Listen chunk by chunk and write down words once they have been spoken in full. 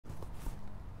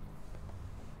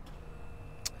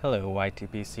Hello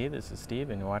YTPC, this is Steve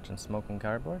and you're watching Smoking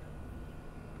Cardboard.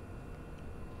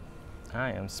 I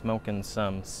am smoking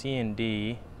some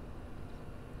C&D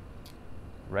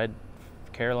Red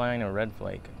Carolina Red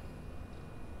Flake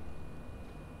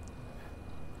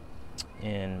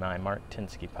in my Mark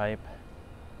Tinsky pipe.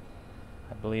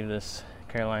 I believe this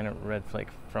Carolina Red Flake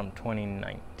from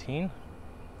 2019.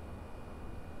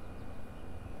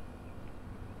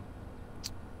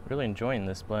 Really enjoying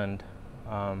this blend.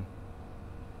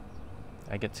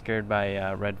 I get scared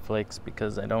by red flakes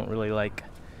because I don't really like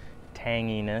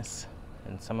tanginess,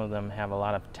 and some of them have a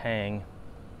lot of tang.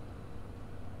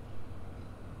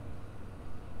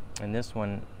 And this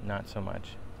one, not so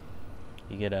much.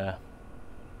 You get a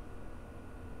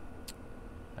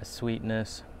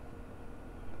sweetness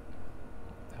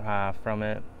from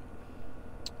it,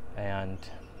 and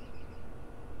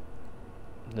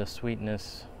the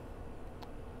sweetness,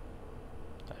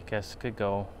 I guess, could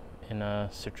go in a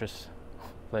citrus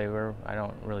flavor. I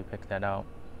don't really pick that out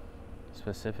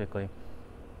specifically.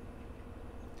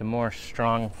 The more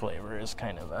strong flavor is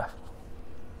kind of a,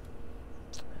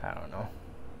 I don't know,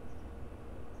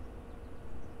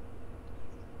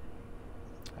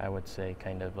 I would say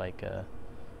kind of like a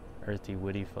earthy,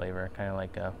 woody flavor, kind of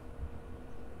like a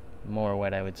more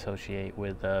what I would associate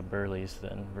with Burley's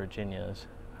than Virginia's.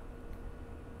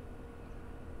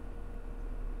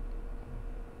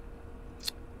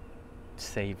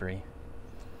 Savory.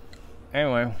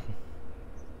 Anyway,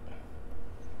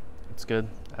 it's good.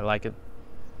 I like it.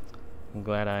 I'm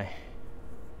glad I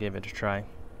gave it a try.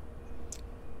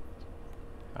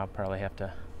 I'll probably have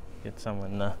to get some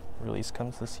when the release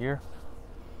comes this year.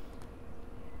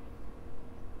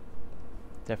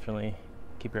 Definitely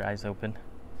keep your eyes open.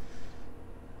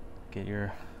 Get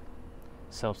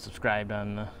yourself subscribed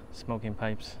on smoking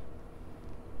pipes.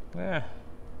 The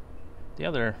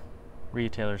other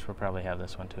retailers will probably have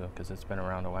this one too, because it's been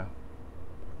around a while.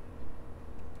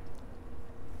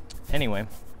 Anyway,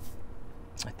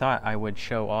 I thought I would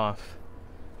show off,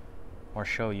 or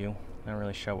show you, not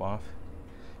really show off,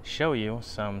 show you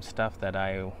some stuff that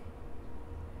I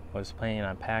was planning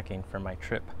on packing for my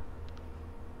trip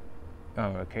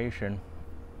on vacation.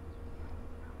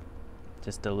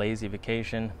 Just a lazy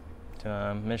vacation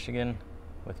to Michigan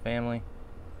with family.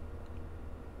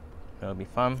 It'll be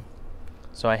fun.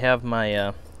 So I have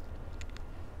my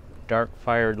dark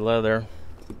fired leather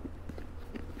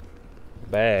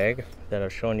bag that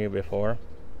I've shown you before.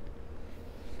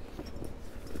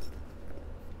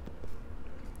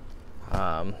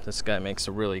 This guy makes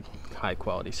a really high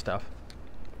quality stuff,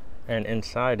 and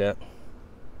inside it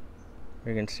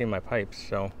you can see my pipes.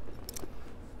 So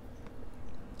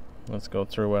let's go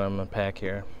through what I'm gonna pack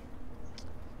here.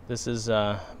 This is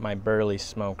my Burley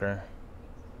smoker,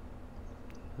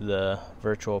 the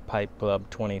Virtual Pipe Club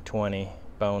 2020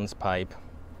 Bones pipe,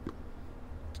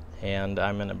 and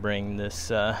I'm gonna bring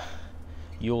this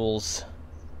Yule's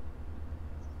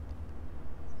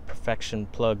Perfection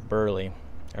Plug Burley.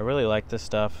 I really like this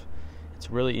stuff. It's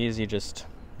really easy, just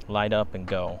light up and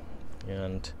go.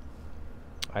 And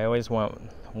I always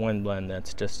want one blend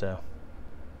that's just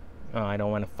I don't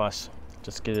want to fuss,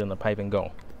 just get it in the pipe and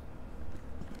go.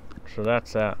 So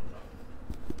that's that.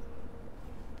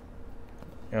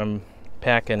 I'm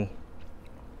packing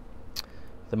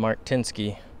the Mark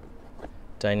Tinsky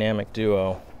Dynamic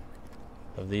Duo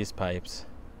of these pipes.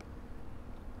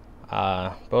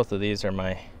 Both of these are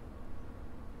my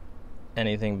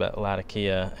anything but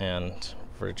Latakia and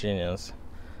Virginia's.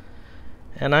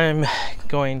 And I'm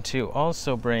going to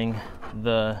also bring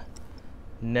the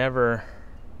Never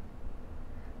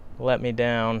Let Me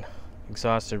Down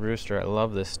Exhausted Rooster. I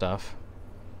love this stuff.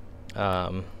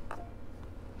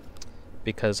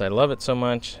 Because I love it so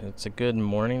much. It's a good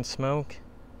morning smoke.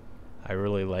 I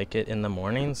really like it in the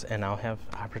mornings, and I'll have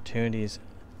opportunities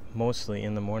mostly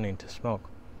in the morning to smoke.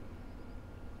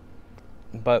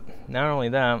 But not only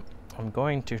that, I'm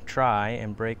going to try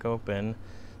and break open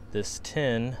this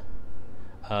tin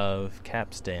of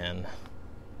Capstan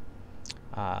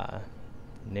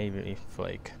Navy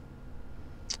Flake.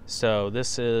 So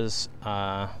this is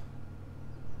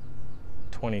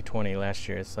 2020, last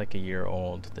year. It's like a year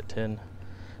old, the tin.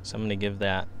 So I'm going to give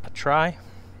that a try.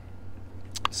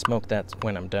 Smoke that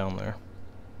when I'm down there.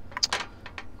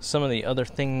 Some of the other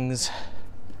things.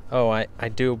 Oh, I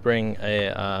do bring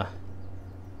a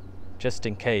just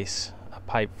in case, a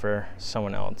pipe for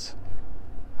someone else.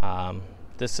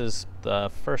 This is the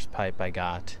first pipe I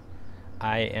got.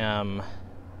 I am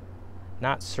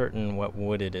not certain what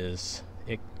wood it is.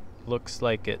 It looks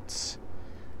like it's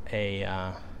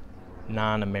a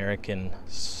non-American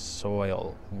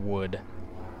soil wood,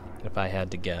 if I had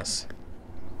to guess.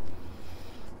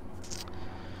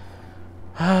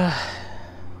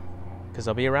 because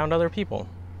I'll be around other people.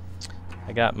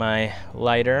 I got my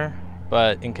lighter,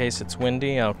 but in case it's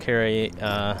windy, I'll carry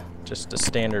just a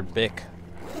standard Bic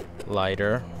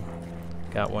lighter.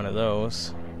 Got one of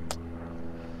those.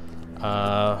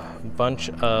 Bunch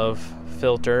of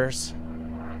filters.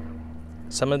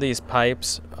 Some of these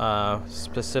pipes,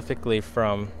 specifically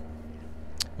from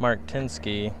Mark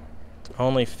Tinsky,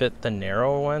 only fit the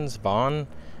narrow ones, Vaughn,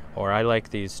 or I like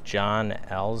these John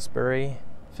Ellsbury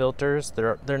filters.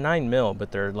 They're 9 mil,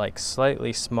 but they're like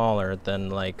slightly smaller than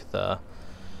like the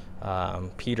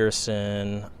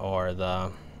Peterson or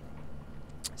the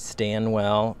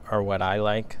Stanwell, or what I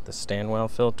like, the Stanwell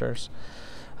filters.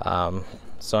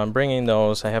 So I'm bringing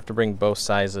those. I have to bring both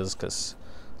sizes because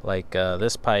like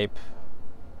this pipe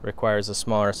requires a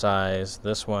smaller size,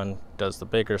 this one does the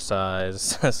bigger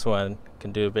size, this one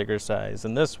can do a bigger size,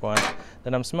 and this one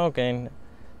that I'm smoking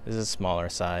is a smaller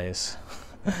size.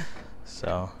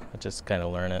 So I just kind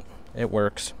of learn it. It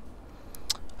works.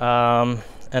 And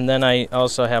then I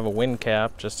also have a wind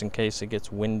cap just in case it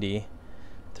gets windy.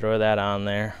 Throw that on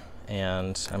there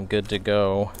and I'm good to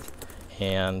go.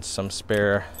 And some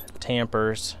spare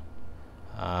tampers.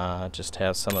 Just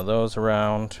have some of those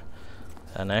around.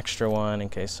 An extra one in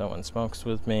case someone smokes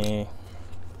with me.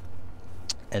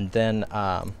 And then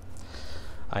I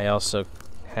also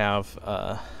have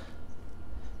a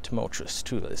tumultuous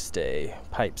to this day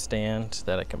pipe stand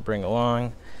that I can bring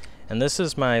along. And this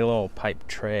is my little pipe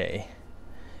tray.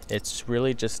 It's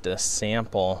really just a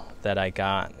sample that I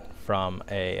got from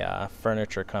a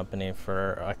furniture company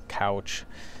for a couch.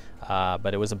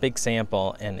 But it was a big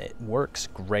sample and it works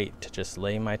great to just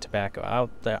lay my tobacco out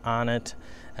there on it,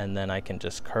 and then I can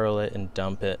just curl it and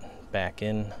dump it back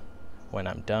in when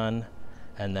I'm done,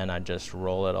 and then I just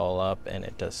roll it all up and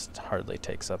it just hardly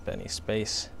takes up any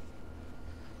space.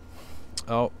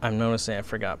 Oh, I'm noticing I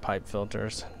forgot pipe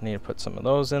filters. Need to put some of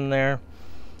those in there.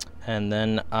 And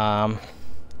then I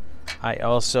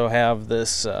also have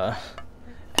this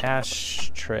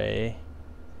ashtray.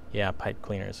 Yeah, pipe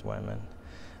cleaner is what I meant.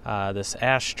 This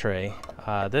ashtray.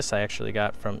 This I actually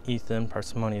got from Ethan,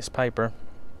 Parsimonious Piper.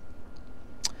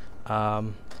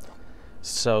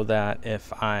 So that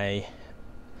if I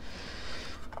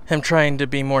am trying to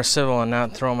be more civil and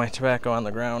not throw my tobacco on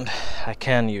the ground, I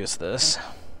can use this.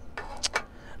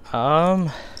 And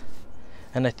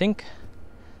I think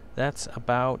that's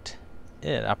about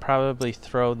it. I'll probably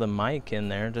throw the mic in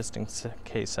there just in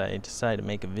case I decide to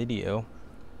make a video.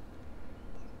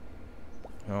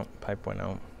 Oh, pipe went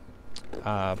out.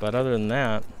 But other than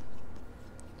that,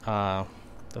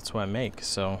 that's what I make.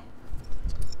 So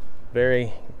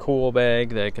very cool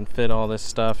bag that can fit all this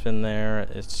stuff in there.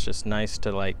 It's just nice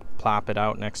to like plop it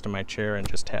out next to my chair and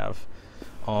just have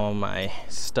all my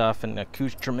stuff and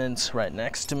accoutrements right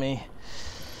next to me.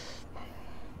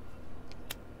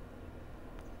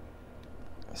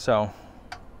 So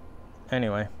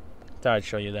anyway, thought I'd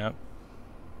show you that.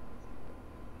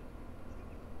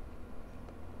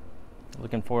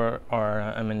 Looking for, or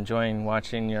I'm enjoying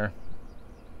watching your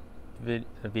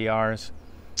VRs.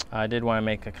 I did want to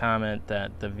make a comment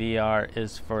that the VR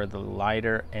is for the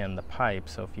lighter and the pipe,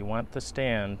 so if you want the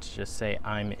stand, just say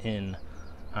I'm in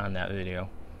on that video.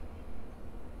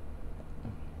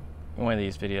 In one of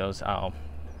these videos I'll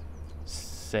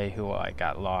say who I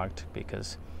got logged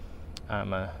because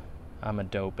I'm a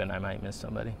dope and I might miss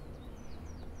somebody.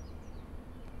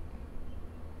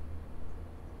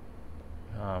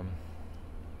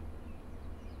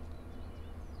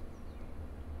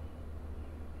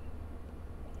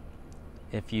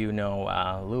 If you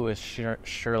know Lewis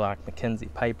Sherlock Mackenzie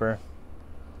Piper,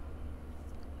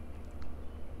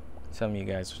 some of you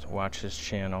guys watch his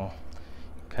channel,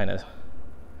 kind of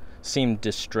seemed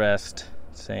distressed,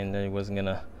 saying that he wasn't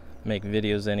gonna make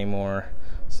videos anymore,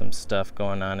 some stuff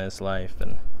going on in his life,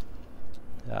 and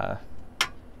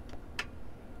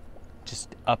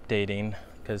just updating,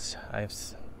 because I've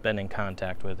been in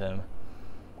contact with him,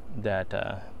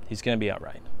 that he's gonna be all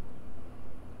right.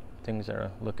 Things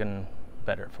are looking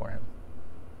better for him.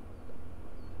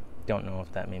 Don't know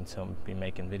if that means he'll be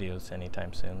making videos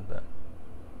anytime soon,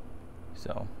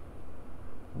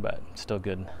 but still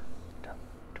good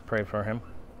to pray for him.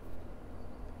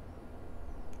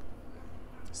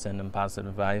 Send him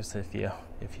positive vibes if you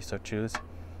so choose.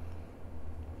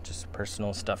 Just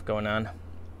personal stuff going on.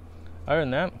 Other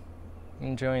than that,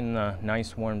 enjoying the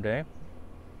nice warm day.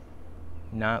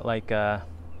 Not like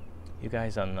you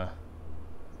guys on the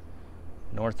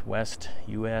northwest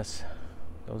US,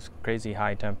 those crazy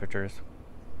high temperatures.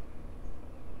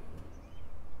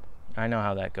 I know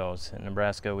how that goes. In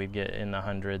Nebraska we'd get in the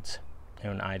hundreds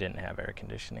and I didn't have air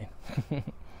conditioning.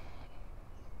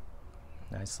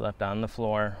 I slept on the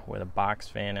floor with a box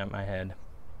fan at my head.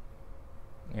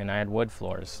 And I had wood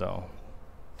floors, so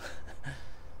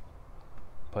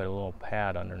put a little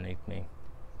pad underneath me.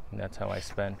 And that's how I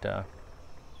spent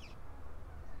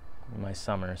my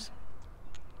summers.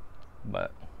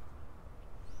 But,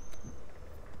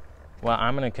 well,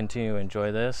 I'm going to continue to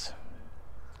enjoy this.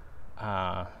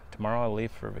 Tomorrow I'll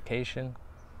leave for vacation,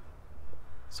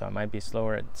 so I might be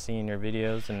slower at seeing your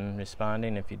videos and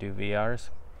responding if you do VRs.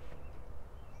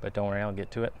 But don't worry, I'll get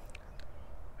to it.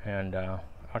 And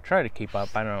I'll try to keep up.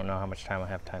 I don't know how much time I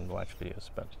have time to watch videos,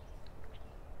 but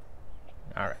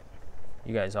alright.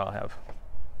 You guys all have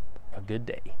a good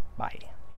day. Bye.